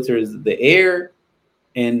 it filters the air,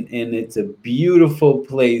 and it's a beautiful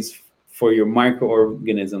place for your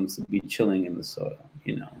microorganisms to be chilling in the soil.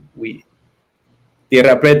 We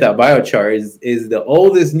Terra Preta biochar is the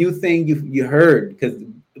oldest new thing you heard, because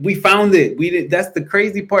we found it. We did. That's the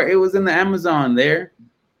crazy part. It was in the Amazon there.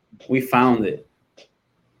 We found it.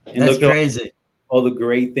 And That's look at crazy. all the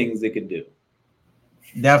great things it could do.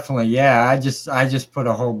 Definitely, yeah. I just put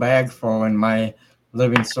a whole bag full in my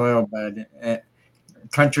living soil bed.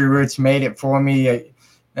 Country Roots made it for me,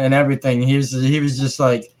 and everything. He was just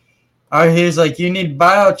like, oh, he was like, you need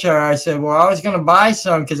biochar. I said, well, I was gonna buy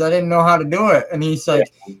some because I didn't know how to do it. And he's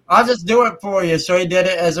like, I'll just do it for you. So he did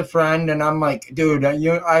it as a friend, and I'm like, dude,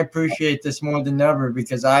 I appreciate this more than ever,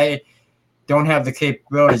 because I don't have the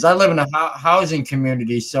capabilities. I live in a housing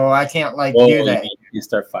community, so I can't do that. You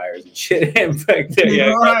start fires and shit back there.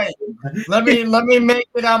 Yeah, right. Let me make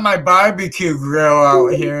it on my barbecue grill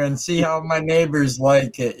out here and see how my neighbors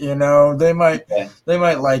like it. They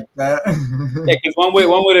might like that. Yeah, because one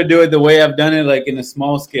way to do it, the way I've done it, like in a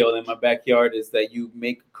small scale in my backyard, is that you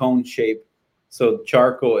make a cone shape. So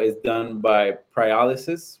charcoal is done by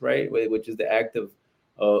pyrolysis, right, which is the act of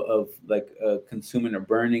consuming or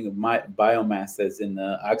burning of biomass that's in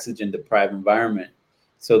the oxygen deprived environment.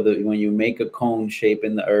 So that when you make a cone shape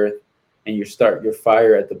in the earth and you start your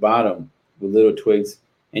fire at the bottom with little twigs,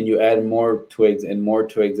 and you add more twigs and more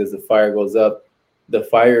twigs as the fire goes up, the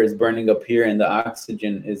fire is burning up here, and the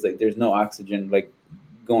oxygen is there's no oxygen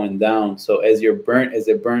going down. So as it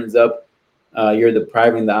burns up, you're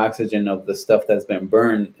depriving the oxygen of the stuff that's been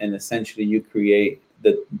burned, and essentially you create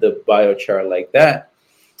the biochar like that.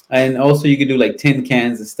 And also you could do tin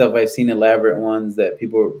cans and stuff. I've seen elaborate ones that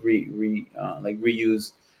people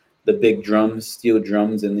reuse the big drums, steel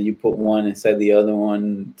drums, and then you put one inside the other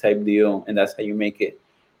one type deal, and that's how you make it.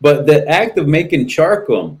 But the act of making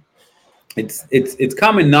charcoal, it's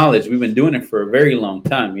common knowledge. We've been doing it for a very long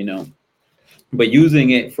time, but using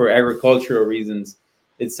it for agricultural reasons,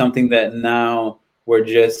 it's something that now we're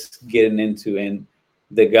just getting into. And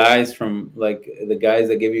the guys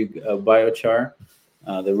that give you biochar,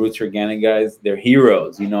 the Roots Organic guys, they're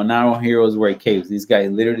heroes. Not all heroes wear capes. These guys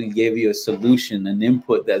literally gave you a solution, an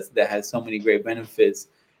input that has so many great benefits,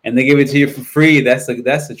 and they give it to you for free. That's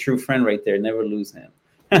a true friend right there. Never lose him.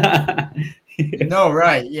 No,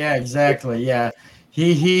 right? Yeah, exactly. Yeah,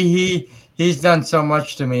 he's done so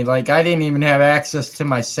much to me. I didn't even have access to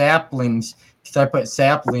my saplings, because I put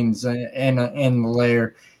saplings in the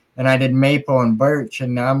layer. And I did maple and birch,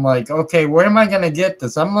 and I'm like, okay, where am I going to get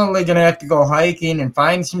this? I'm literally going to have to go hiking and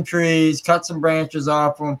find some trees, cut some branches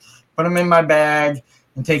off them, put them in my bag,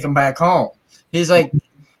 and take them back home. He's like,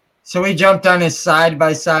 so he jumped on his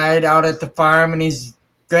side-by-side out at the farm, and he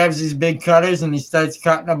grabs these big cutters, and he starts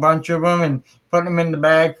cutting a bunch of them and putting them in the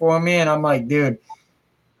bag for me. And I'm like, dude,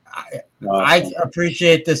 I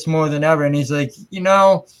appreciate this more than ever. And he's like,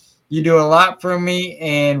 you do a lot for me,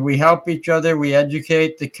 and we help each other. We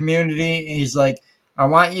educate the community. And he's like, I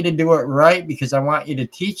want you to do it right, because I want you to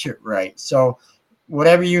teach it right. So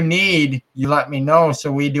whatever you need, you let me know, so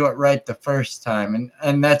we do it right the first time.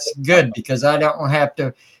 And that's good, because I don't have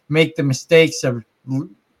to make the mistakes of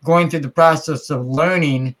going through the process of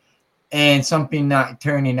learning and something not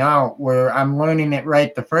turning out, where I'm learning it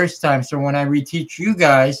right the first time. So when I reteach you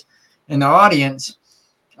guys in the audience,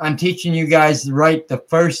 I'm teaching you guys right the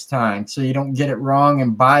first time, so you don't get it wrong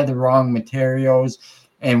and buy the wrong materials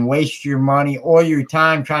and waste your money or your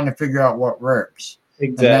time trying to figure out what works.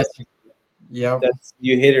 Exactly. Yeah.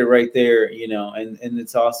 You hit it right there, and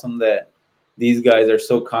it's awesome that these guys are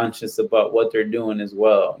so conscious about what they're doing as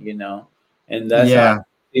well, and that's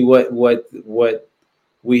what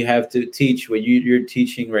we have to teach. What you're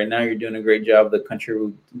teaching right now, you're doing a great job. The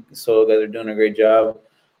Country Soil guys are doing a great job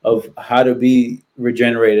of how to be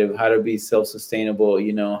regenerative, how to be self-sustainable,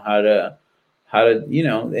 how to,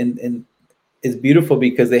 and it's beautiful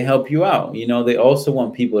because they help you out. They also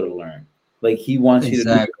want people to learn. He wants you to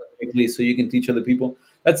do it quickly so you can teach other people.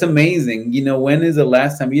 That's amazing. When is the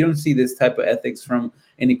last time you don't see this type of ethics from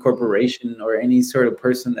any corporation or any sort of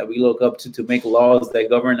person that we look up to make laws that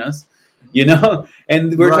govern us,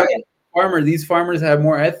 and we're talking farmer. These farmers have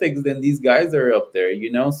more ethics than these guys are up there,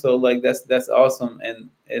 you know. So like that's awesome,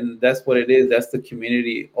 and that's what it is. That's the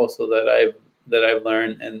community also that I've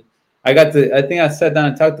learned, and I got to. I think I sat down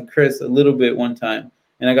and talked to Chris a little bit one time,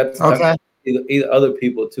 and I got to talk Okay. to either other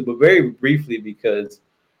people too, but very briefly because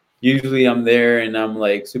usually I'm there and I'm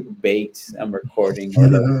like super baked. I'm recording or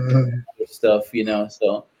like other stuff, you know.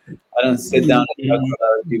 So I don't sit down and talk to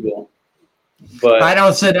other people, I but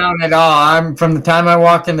don't sit down at all. I'm from the time I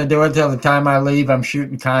walk in the door till the time I leave, I'm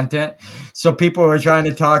shooting content. So people are trying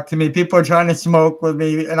to talk to me. People are trying to smoke with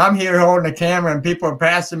me, and I'm here holding a camera, and people are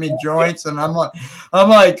passing me joints, and I'm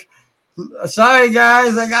like, sorry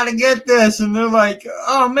guys, I gotta get this, and they're like,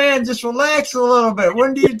 oh man, just relax a little bit.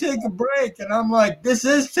 When do you take a break? And I'm like, this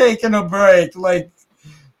is taking a break. Like,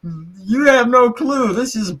 you have no clue.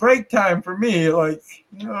 This is break time for me. Like,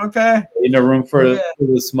 okay, in a room yeah, for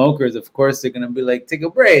the smokers, of course they're gonna be like, "Take a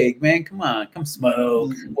break, man. Come on, come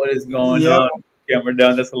smoke. What is going yep. on?" Camera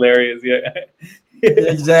down. That's hilarious. Yeah.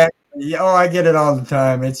 Exactly. Yeah, oh, I get it all the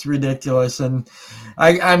time. It's ridiculous, and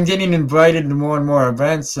I'm getting invited to more and more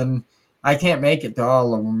events, and I can't make it to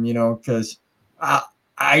all of them, because I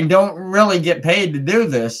I don't really get paid to do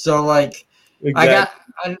this. So like, I got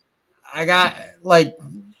Exactly. I, I got like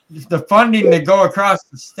the funding to go across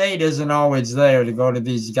the state isn't always there to go to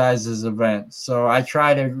these guys' events. So I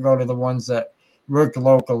try to go to the ones that work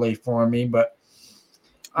locally for me, but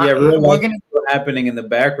Yeah, real we're life gonna. is happening in the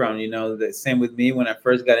background. You know, the same with me when I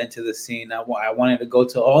first got into the scene. I wanted to go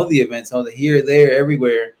to all the events, all the here, there,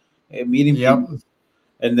 everywhere, and meeting Yep. people.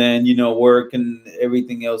 And then work and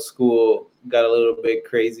everything else, school got a little bit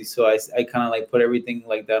crazy, so I kind of like put everything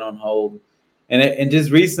like that on hold. And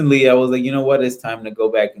just recently I was like, you know what, it's time to go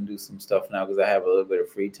back and do some stuff now because I have a little bit of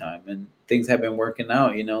free time and things have been working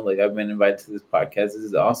out, like I've been invited to this podcast. This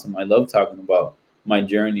is awesome. I love talking about my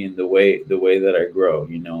journey and the way that I grow,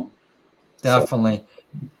 so Definitely.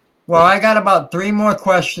 Well, I got about three more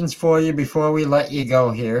questions for you before we let you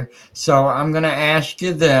go here. So I'm going to ask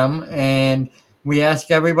you them, and we ask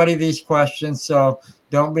everybody these questions. So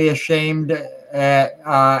don't be ashamed at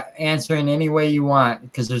answering any way you want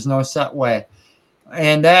because there's no set way.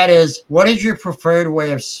 And that is, what is your preferred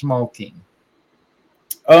way of smoking?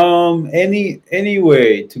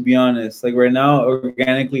 anyway, to be honest, like right now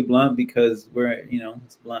organically blunt because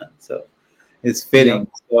it's blunt, so it's fitting. Yep.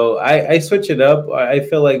 So I switch it up. I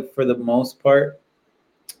feel like for the most part,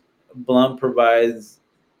 blunt provides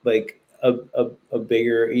like a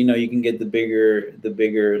bigger, you can get the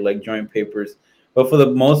bigger like joint papers. But for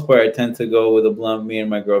the most part, I tend to go with a blunt. Me and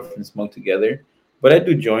my girlfriend smoke together. But I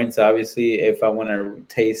do joints obviously if I want to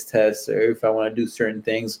taste test or if I want to do certain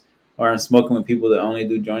things, or I'm smoking with people that only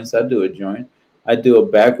do joints. I do a joint. I do a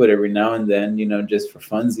backwood every now and then, just for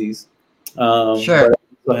funsies. Sure. But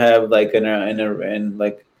I also have like and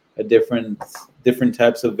like a different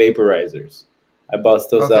types of vaporizers. I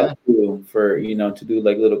bust those Okay. out too for to do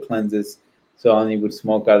like little cleanses. So I only would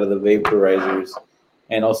smoke out of the vaporizers,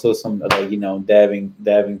 and also some like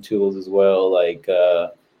dabbing tools as well, like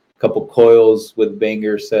a couple coils with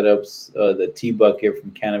banger setups, the T bucket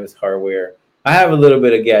from Cannabis Hardware. I have a little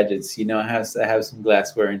bit of gadgets, I have some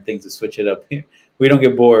glassware and things to switch it up. We don't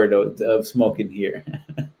get bored of smoking here.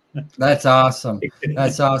 That's awesome.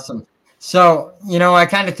 That's awesome. So, I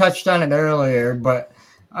kind of touched on it earlier, but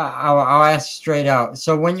I'll ask straight out.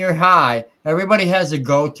 So, when you're high, everybody has a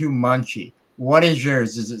go to munchie. What is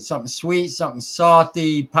yours? Is it something sweet, something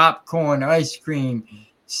salty, popcorn, ice cream,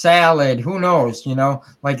 salad? Who knows?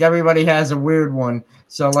 Like everybody has a weird one.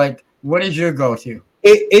 So, like, what is your go to?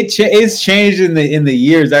 It's changed in the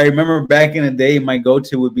years. I remember back in the day, my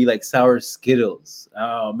go-to would be like sour Skittles.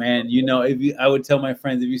 Oh man, I would tell my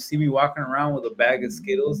friends, if you see me walking around with a bag of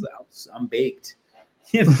Skittles, I'm baked.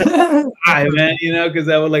 You know, high man, because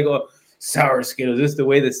I would like, oh, sour Skittles. Just the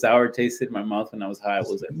way the sour tasted in my mouth when I was high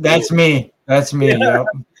was like, oh. That's me. That's me. Yeah. Yep.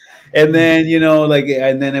 And then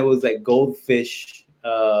and then it was like goldfish.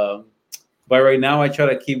 But right now I try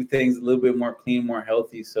to keep things a little bit more clean, more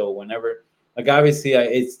healthy. So whenever, like obviously,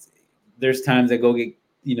 there's times I go get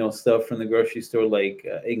stuff from the grocery store like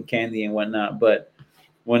in candy and whatnot. But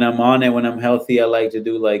when I'm on it, when I'm healthy, I like to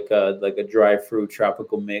do like a dry fruit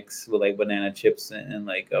tropical mix with like banana chips and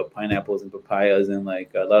like pineapples and papayas and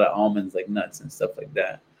like a lot of almonds, like nuts and stuff like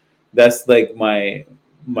that. That's like my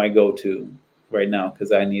go-to right now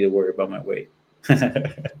because I need to worry about my weight.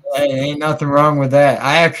 Hey, ain't nothing wrong with that.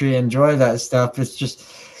 I actually enjoy that stuff. It's just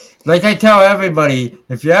like I tell everybody,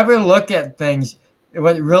 if you ever look at things,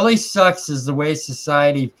 what really sucks is the way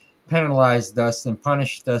society penalized us and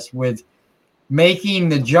punished us with making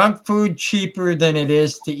the junk food cheaper than it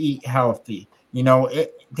is to eat healthy.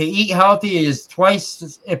 to eat healthy is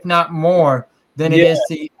twice, if not more, than it Yeah. is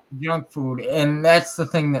to eat junk food. And that's the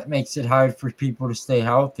thing that makes it hard for people to stay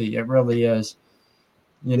healthy. It really is,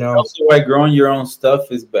 you It's know. also why growing your own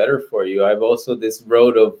stuff is better for you. I've also this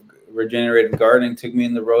road of regenerative gardening took me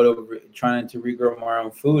in the road of trying to regrow my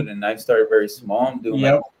own food, and I started very small. I'm doing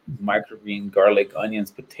like Yep, microgreen, garlic, onions,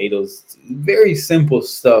 potatoes, very simple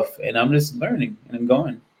stuff, and I'm just learning and I'm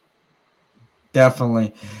going.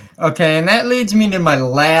 definitely. Okay, and that leads me to my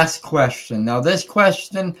last question. Now, this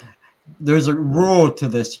question, there's a rule to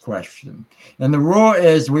this question. And the rule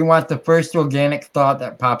is we want the first organic thought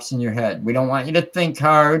that pops in your head. We don't want you to think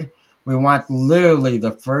hard. We want literally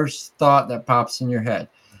the first thought that pops in your head.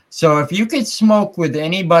 So if you could smoke with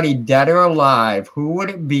anybody dead or alive, who would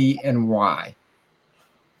it be and why?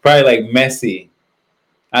 Probably like Messi.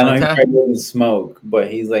 I know he Okay. probably doesn't smoke,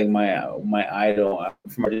 but he's like my idol.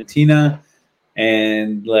 I'm from Argentina,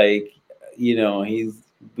 and like he's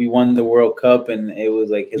we won the World Cup, and it was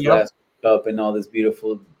like his Yep. last World Cup, and all this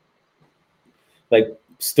beautiful like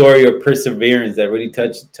story of perseverance that really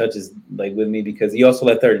touches like with me because he also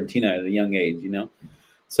left Argentina at a young age.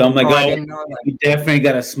 So I'm like, Oh, I oh, didn't know that. we definitely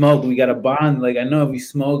gotta smoke. We gotta bond. Like I know if we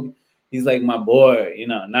smoke, he's like my boy.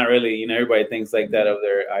 Not really. Everybody thinks like that of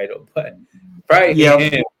their idol, but probably Yep.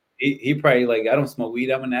 him. He probably like I don't smoke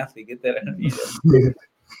weed. I'm an athlete. Get that out of you.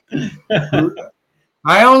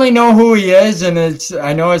 I only know who he is, and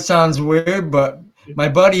I know it sounds weird, but my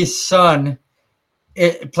buddy's son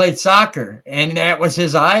played soccer, and that was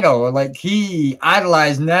his idol. Like he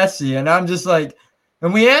idolized Nessie, and I'm just like,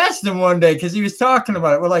 and we asked him one day because he was talking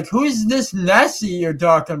about it. We're like, "Who's this Nessie you're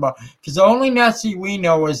talking about?" Because the only Nessie we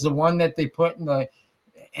know is the one that they put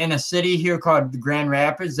in a city here called the Grand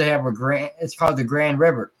Rapids. They have it's called the Grand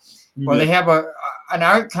River. Well, Yeah. they have an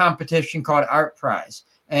art competition called Art Prize,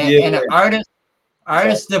 and Yeah. an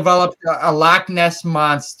artist developed a Loch Ness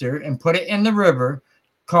monster and put it in the river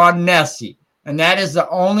called Nessie. And that is the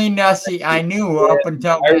only Nessie I knew up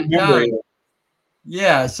until I that remember time. it.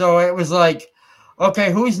 Yeah, so it was like,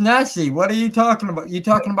 okay, who's Nessie? What are you talking about? You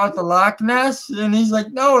talking about the Loch Ness? And he's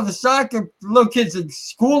like, no, the soccer little kid's like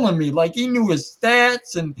schooling me. Like he knew his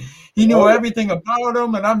stats and he knew Oh, everything about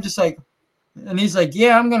him. And I'm just like, and he's like,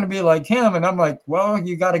 yeah, I'm going to be like him. And I'm like, well,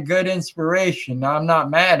 you got a good inspiration. I'm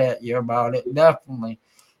not mad at you about it. Definitely.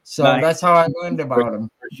 So nice. that's how I learned about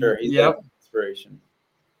him. For sure. He's Yep. definitely inspiration.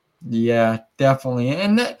 Yeah, definitely.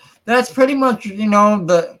 And that's pretty much,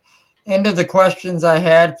 the end of the questions I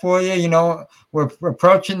had for you. We're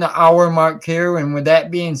approaching the hour mark here. And with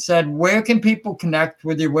that being said, where can people connect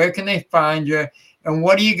with you? Where can they find you? And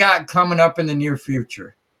what do you got coming up in the near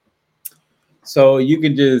future? So you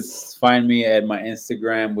can just find me at my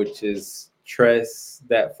Instagram, which is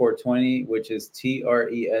Tres.420, which is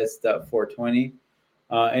TRES.420.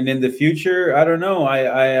 And in the future, I don't know.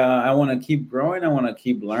 I want to keep growing. I want to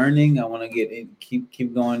keep learning. I want to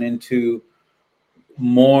keep going into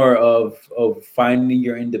more of finding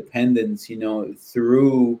your independence.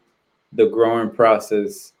 Through the growing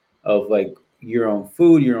process of like your own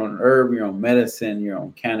food, your own herb, your own medicine, your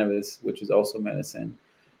own cannabis, which is also medicine.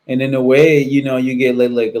 And in a way, you get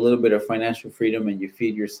like a little bit of financial freedom, and you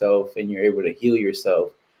feed yourself, and you're able to heal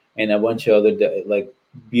yourself, and a bunch of other like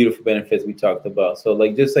beautiful benefits we talked about. So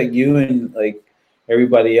like just like you and like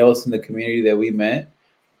everybody else in the community that we met,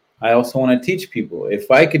 I also want to teach people. If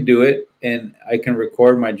I could do it and I can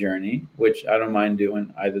record my journey, which I don't mind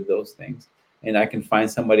doing either of those things, and I can find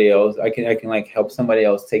somebody else, I can like help somebody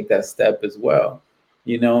else take that step as well.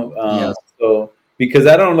 You know, Yes. so because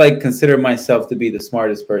I don't like consider myself to be the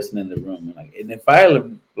smartest person in the room, and if I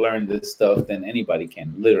learn this stuff, then anybody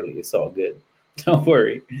can. Literally, it's all good. Don't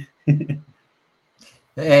worry.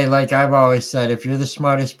 Hey, like I've always said, if you're the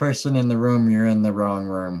smartest person in the room, you're in the wrong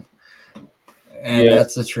room. And Yeah.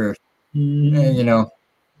 that's the truth.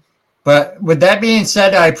 But with that being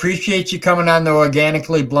said, I appreciate you coming on the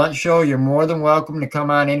Organically Blunt Show. You're more than welcome to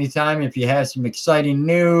come on anytime if you have some exciting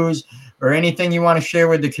news or anything you want to share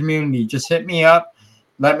with the community. Just hit me up.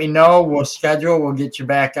 Let me know. We'll schedule. We'll get you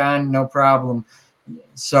back on. No problem.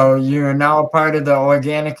 So you're now a part of the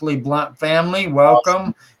Organically Blunt family.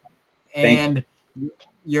 Welcome. Thank And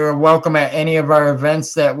you're welcome at any of our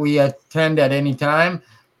events that we attend at any time.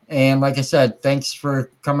 And like I said, thanks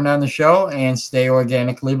for coming on the show, and stay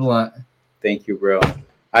organically blunt. Thank you, bro.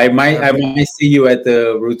 I might Have I a good. might see you at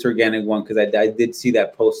the Roots Organic one because I did see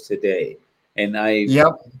that post today, and I'm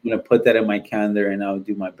Yep. gonna put that in my calendar, and I'll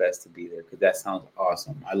do my best to be there because that sounds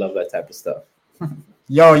awesome. I love that type of stuff.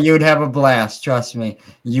 Yo, you'd have a blast. Trust me.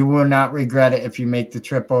 You will not regret it if you make the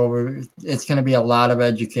trip over. It's going to be a lot of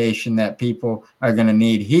education that people are going to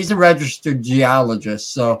need. He's a registered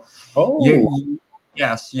geologist, so Oh, you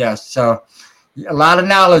Yes, yes. So a lot of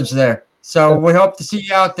knowledge there. So we hope to see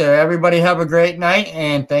you out there. Everybody have a great night,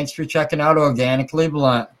 and thanks for checking out Organically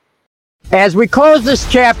Blunt. As we close this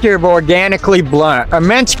chapter of Organically Blunt,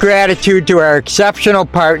 immense gratitude to our exceptional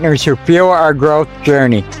partners who fuel our growth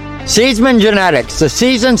journey. Seedsman Genetics, the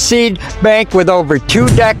seasoned seed bank with over 2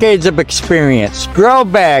 decades of experience. Grow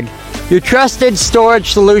Bag, your trusted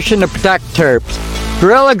storage solution to protect terps.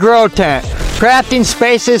 Gorilla Grow Tent, crafting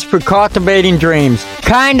spaces for cultivating dreams.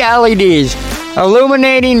 Kind LEDs,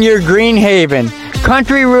 illuminating your green haven.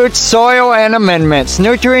 Country Roots Soil and Amendments,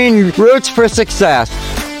 nurturing roots for success.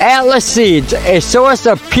 Atlas Seeds, a source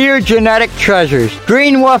of pure genetic treasures.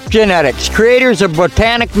 Green Wolf Genetics, creators of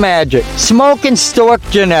botanic magic. Smoke and Stork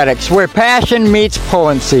Genetics, where passion meets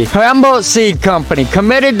potency. Humboldt Seed Company,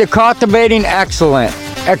 committed to cultivating excellence.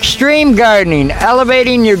 Extreme Gardening,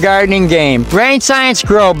 elevating your gardening game. Rain Science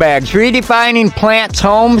Grow Bags, redefining plants'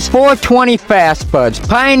 homes. 420 Fast Buds,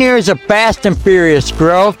 pioneers of fast and furious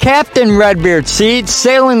growth. Captain Redbeard Seeds,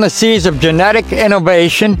 sailing the seas of genetic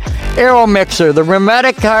innovation. Aero Mixer, the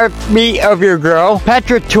hermetic heartbeat of your grow.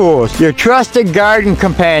 Petra Tools, your trusted garden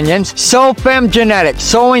companions. SoFem Genetics,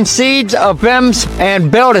 sowing seeds of FEMS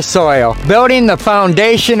and Build-A-Soil, building the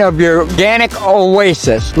foundation of your organic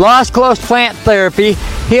oasis. Lost Close Plant Therapy,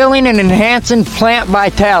 healing and enhancing plant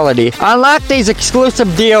vitality. Unlock these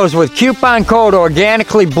exclusive deals with coupon code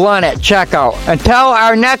Organically Blunt at checkout. Until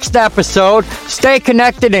our next episode, stay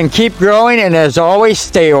connected and keep growing, and as always,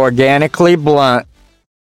 stay organically blunt.